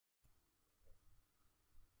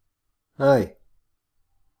Hi,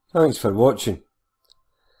 thanks for watching.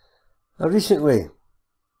 I recently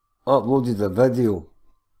uploaded a video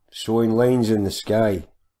showing lines in the sky.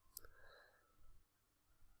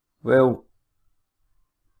 Well,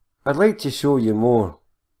 I'd like to show you more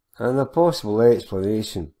and a possible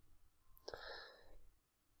explanation.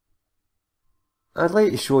 I'd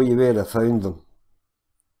like to show you where I found them.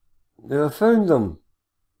 Now, I found them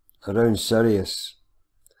around Sirius.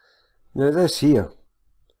 Now, this here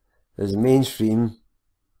is mainstream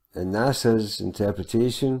in NASA's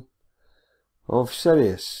interpretation of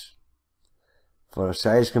Sirius. For a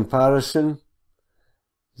size comparison,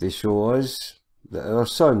 they show us that our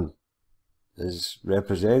Sun is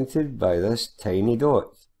represented by this tiny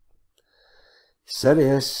dot.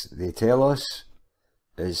 Sirius, they tell us,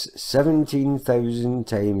 is 17,000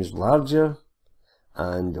 times larger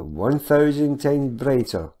and 1,000 times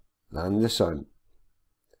brighter than the Sun.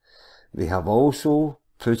 They have also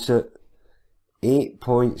put it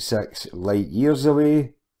 8.6 light years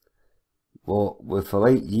away, what with a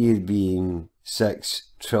light year being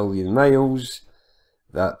 6 trillion miles,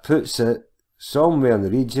 that puts it somewhere in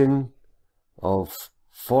the region of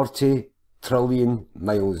 40 trillion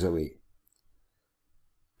miles away.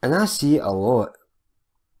 And I see it a lot.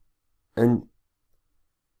 And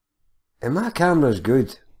my camera's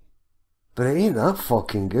good, but it ain't that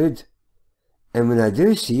fucking good. And when I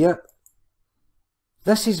do see it,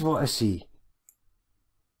 this is what I see.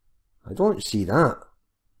 I don't see that.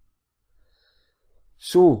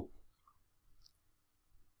 So,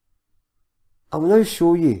 I'll now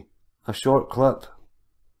show you a short clip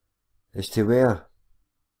as to where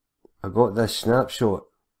I got this snapshot.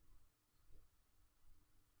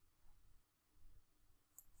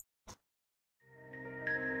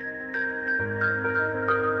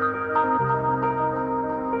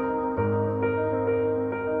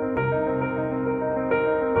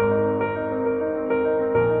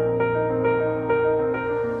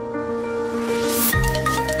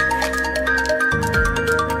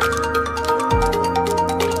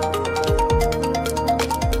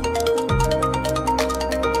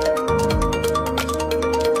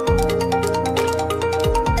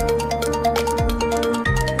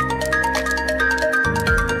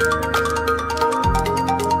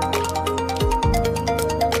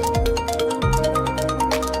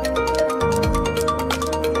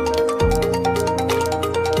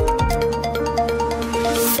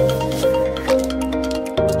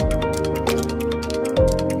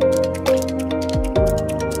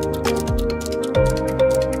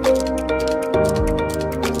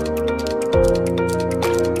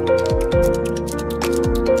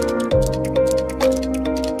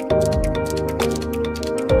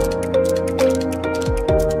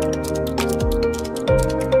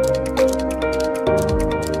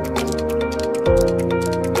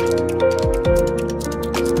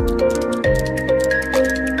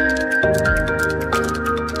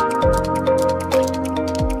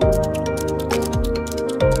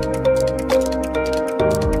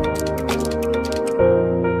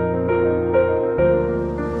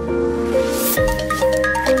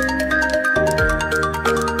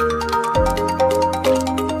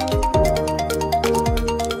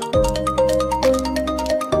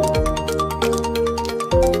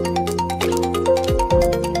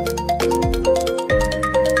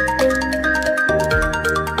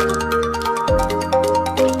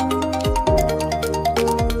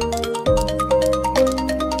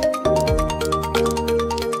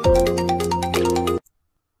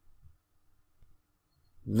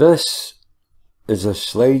 This is a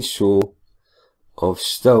slideshow of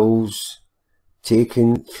stills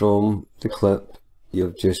taken from the clip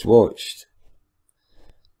you've just watched,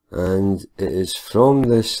 and it is from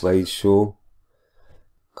this slideshow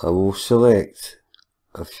I will select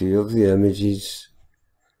a few of the images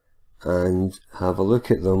and have a look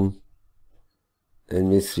at them in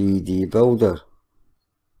the 3D builder,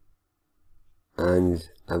 and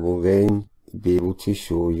I will then be able to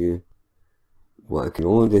show you what I can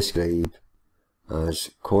only describe as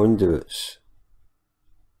conduits.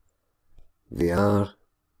 They are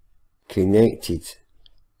connected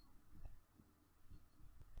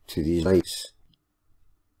to these lights,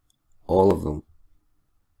 all of them,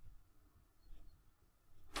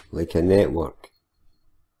 like a network.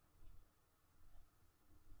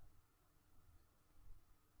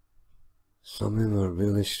 Some of them are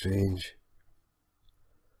really strange.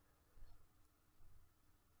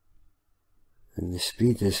 And the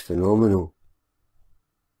speed is phenomenal.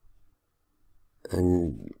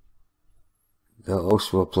 And that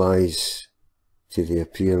also applies to the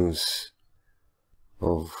appearance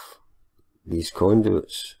of these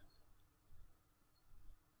conduits.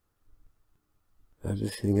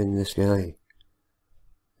 Everything in the sky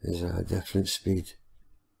is at a different speed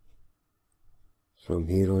from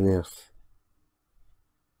here on Earth.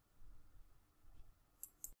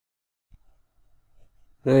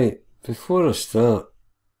 Right, before I start,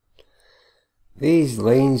 these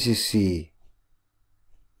lines you see,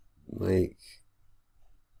 like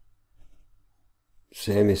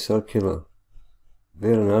semicircular,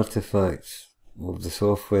 they're an artifact of the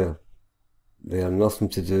software. They are nothing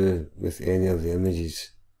to do with any of the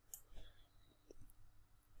images.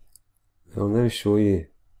 I'll now show you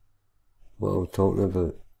what I'm talking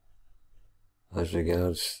about as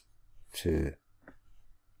regards to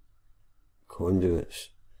conduits.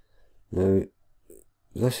 Now,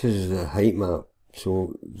 this is the height map,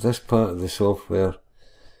 so this part of the software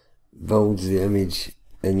builds the image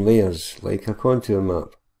in layers like a contour map.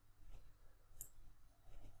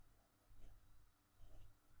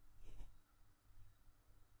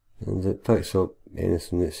 And it picks up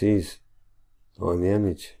anything it sees on the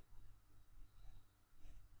image.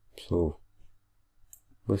 So,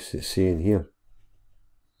 what's it saying here?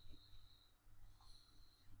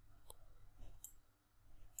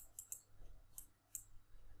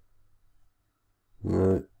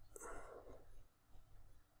 Now,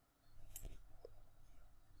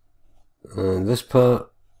 and this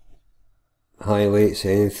part highlights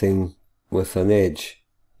anything with an edge.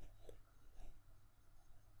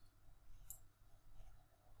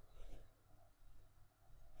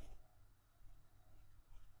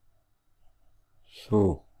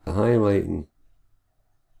 So, the highlighting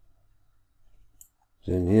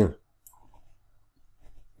is in here,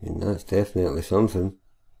 and that's definitely something.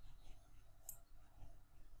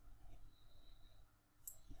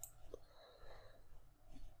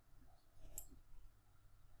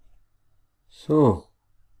 So,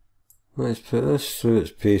 let's put this through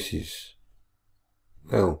its paces.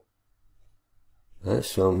 Well,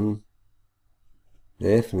 that's something,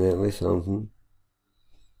 definitely something.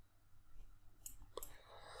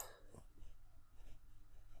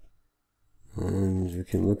 And we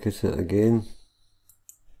can look at it again.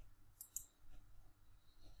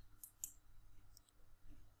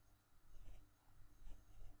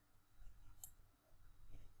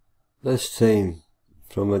 This time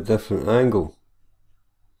from a different angle.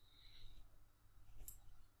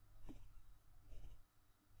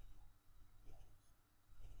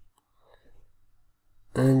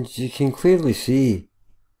 And you can clearly see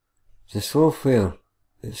the software,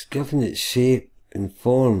 it's given it shape and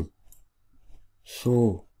form.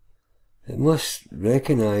 So, it must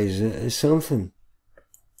recognise it as something.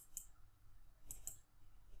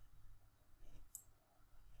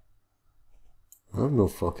 I'm no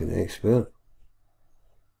fucking expert.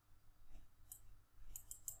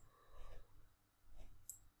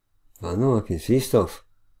 But I know I can see stuff.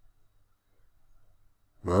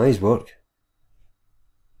 My eyes work.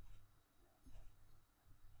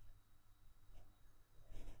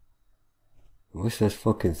 I wish this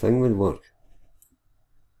fucking thing would work.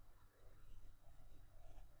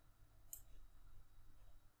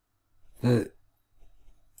 But,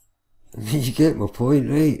 I mean, you get my point,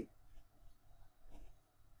 right?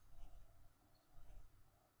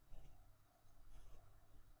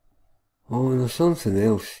 Oh, and there's something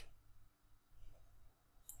else.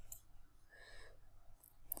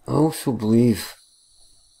 I also believe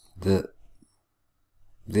that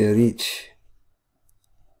they're each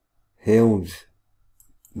held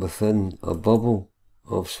within a bubble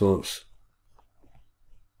of sorts.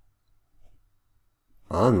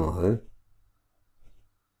 I know how.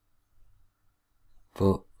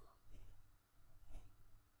 But,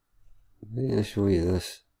 let me show you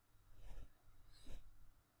this.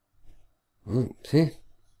 See?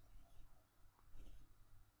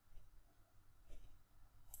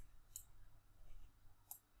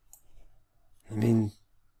 I mean,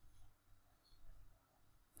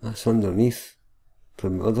 that's underneath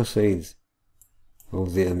from the other side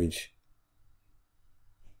of the image.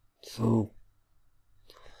 So,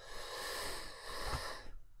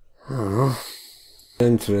 I don't know.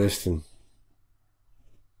 Interesting.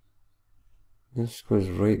 This goes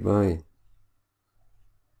right by.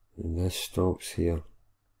 And this stops here.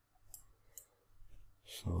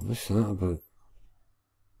 So what's that about?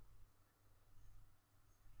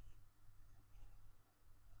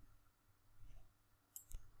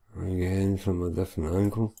 Again from a different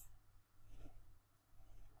angle.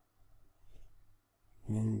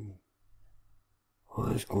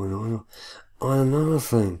 What is going on? Oh, another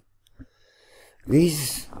thing.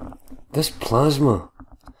 This plasma,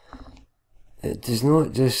 it does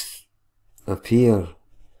not just appear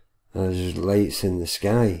as lights in the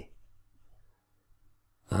sky.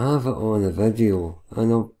 I have it on a video,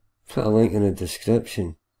 and I'll put a link in the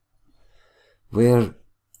description, where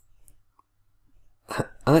I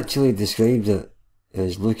actually described it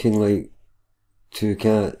as looking like two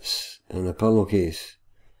cats in a pillowcase,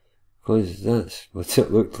 because that's what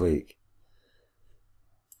it looked like.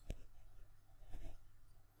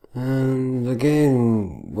 And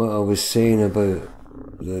again, what I was saying about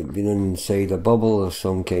being inside a bubble of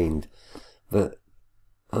some kind, but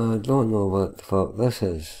I don't know what the fuck this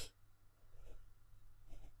is.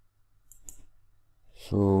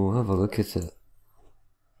 So have a look at it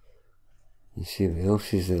and see what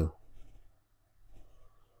else is there.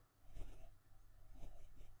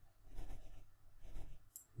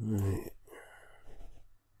 Right.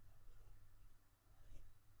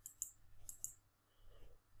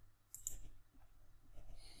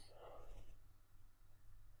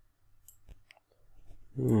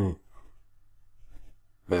 Right.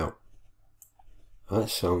 Well,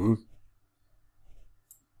 that's something.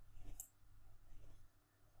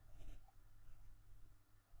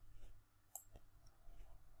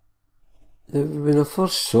 When I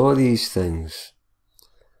first saw these things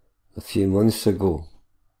a few months ago,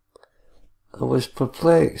 I was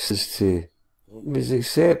perplexed as to, I was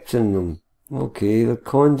accepting them. Okay, they're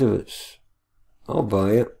conduits. I'll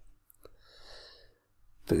buy it.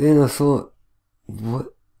 But then I thought,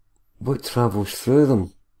 what travels through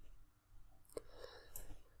them?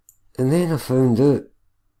 And then I found out,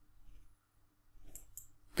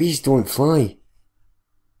 bees don't fly.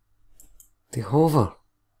 They hover.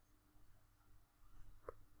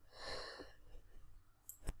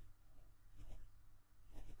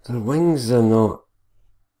 Their wings are not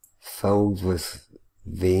filled with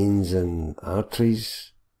veins and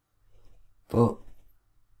arteries, but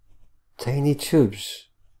tiny tubes.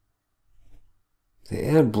 The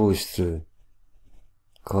air blows through,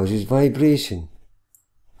 causes vibration,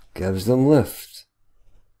 gives them lift,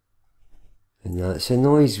 and that's the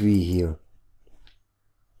noise we hear.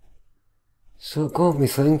 So it got me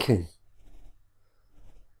thinking,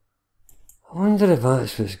 I wonder if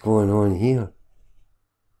that's what's going on here.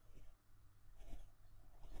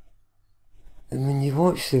 And when you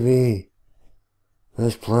watch the way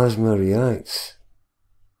this plasma reacts,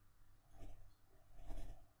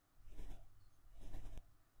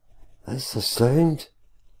 that's the sound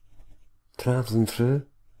travelling through.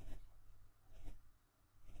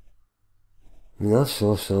 I mean, I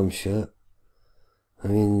saw some shit. I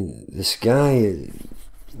mean, the sky,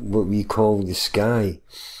 what we call the sky,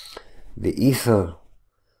 the ether,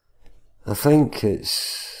 I think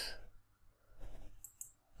it's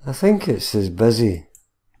as busy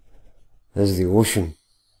as the ocean,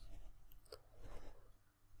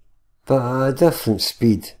 but at a different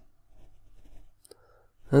speed.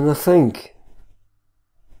 And I think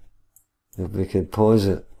if we could pause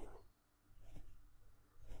it,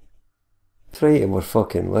 try to our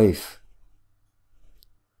fucking life,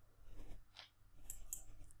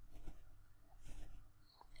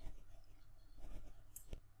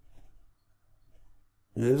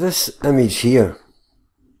 this image here,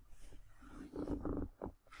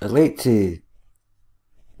 I'd like to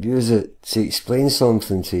use it to explain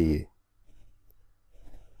something to you.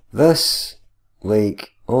 This,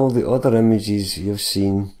 like all the other images you've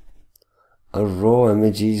seen, are raw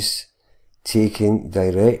images taken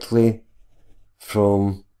directly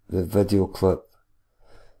from the video clip.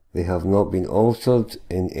 They have not been altered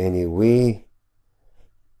in any way.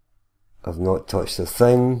 I've not touched a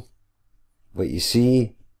thing. What you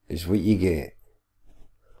see is what you get.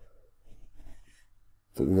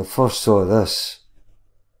 But when I first saw this,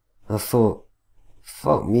 I thought,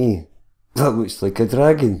 fuck me, that looks like a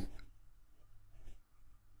dragon.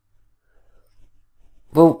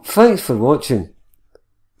 Well, thanks for watching,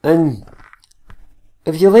 and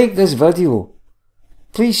if you like this video,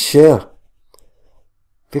 please share,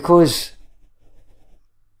 because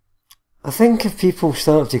I think if people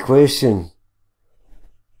start to question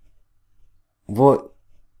what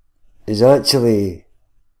is actually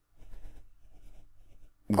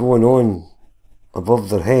going on above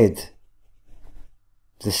their head,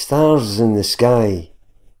 the stars in the sky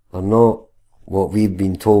are not what we've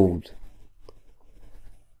been told.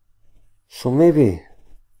 So maybe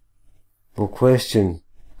we'll question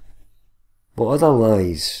what other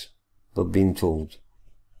lies they've been told.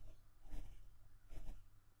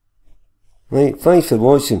 Right, thanks for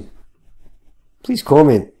watching. Please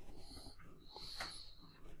comment.